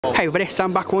Hey everybody,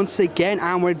 Sam back once again,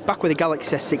 and we're back with the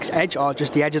Galaxy S6 Edge, or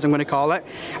just the Edge as I'm going to call it.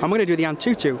 I'm going to do the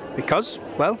Antutu because,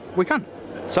 well, we can.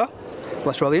 So,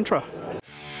 let's roll the intro.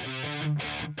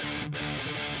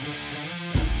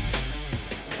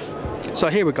 So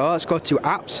here we go, let's go to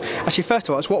apps. Actually, first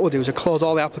of all, what we'll do is we'll close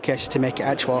all the applications to make it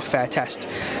actual a fair test.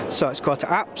 So let's go to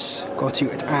apps, go to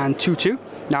Antutu.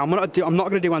 Now I'm not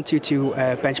going to do Antutu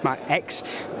Benchmark X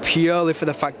purely for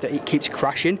the fact that it keeps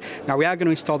crashing. Now we are going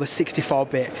to install the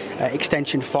 64-bit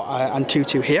extension for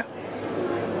Antutu here.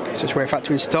 So just wait for that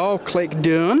to install, click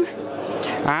done,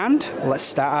 and let's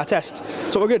start our test.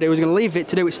 So what we're going to do is we're going to leave it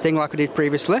to do its thing like we did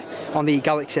previously on the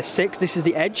Galaxy S6. This is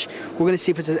the Edge. We're going to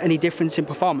see if there's any difference in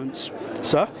performance.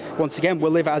 So once again,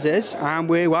 we'll leave it as is, and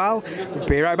we will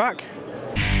be right back.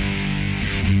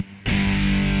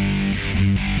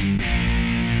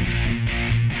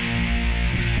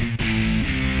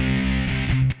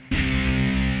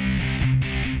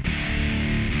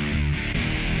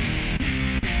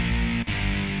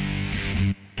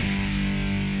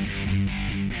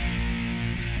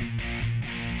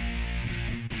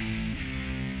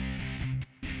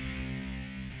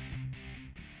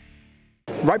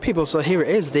 Right people, so here it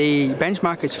is, the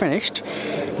benchmark is finished.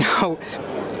 Now,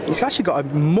 it's actually got a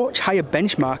much higher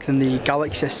benchmark than the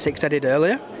Galaxy S6 I did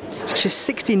earlier. It's actually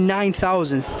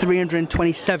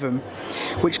 69,327,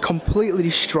 which completely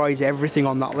destroys everything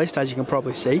on that list, as you can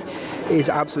probably see. It is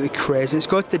absolutely crazy. Let's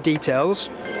go to the details.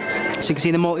 So you can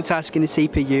see the multitasking, the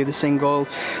CPU, the single,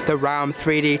 the RAM,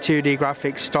 3D, 2D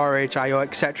graphics, storage, I/O,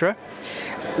 etc.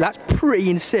 That's pretty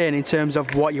insane in terms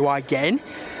of what you are getting.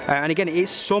 And again,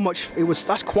 it's so much.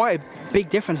 That's quite a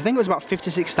big difference. I think it was about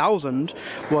 56,000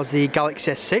 was the Galaxy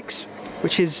S6,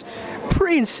 which is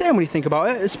pretty insane when you think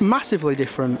about it. It's massively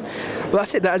different. But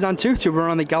that's it. That is Antutu. We're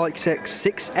on the Galaxy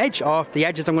S6 Edge, or the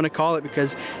Edge as I'm going to call it,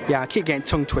 because yeah, I keep getting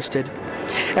tongue twisted.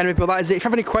 Anyway, people, that is it. If you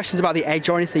have any questions about the Edge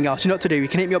or anything else, you know what to do. You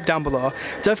can hit me up down below.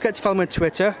 Don't forget to follow me on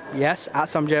Twitter. Yes, at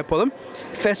samjpullen.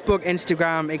 Facebook,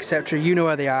 Instagram, etc. You know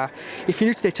where they are. If you're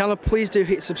new to the channel, please do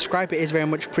hit subscribe. It is very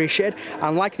much appreciated.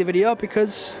 And like the video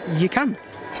because you can.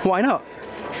 Why not?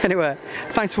 Anyway,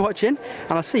 thanks for watching,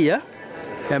 and I'll see you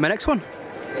in my next one.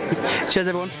 Cheers,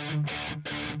 everyone.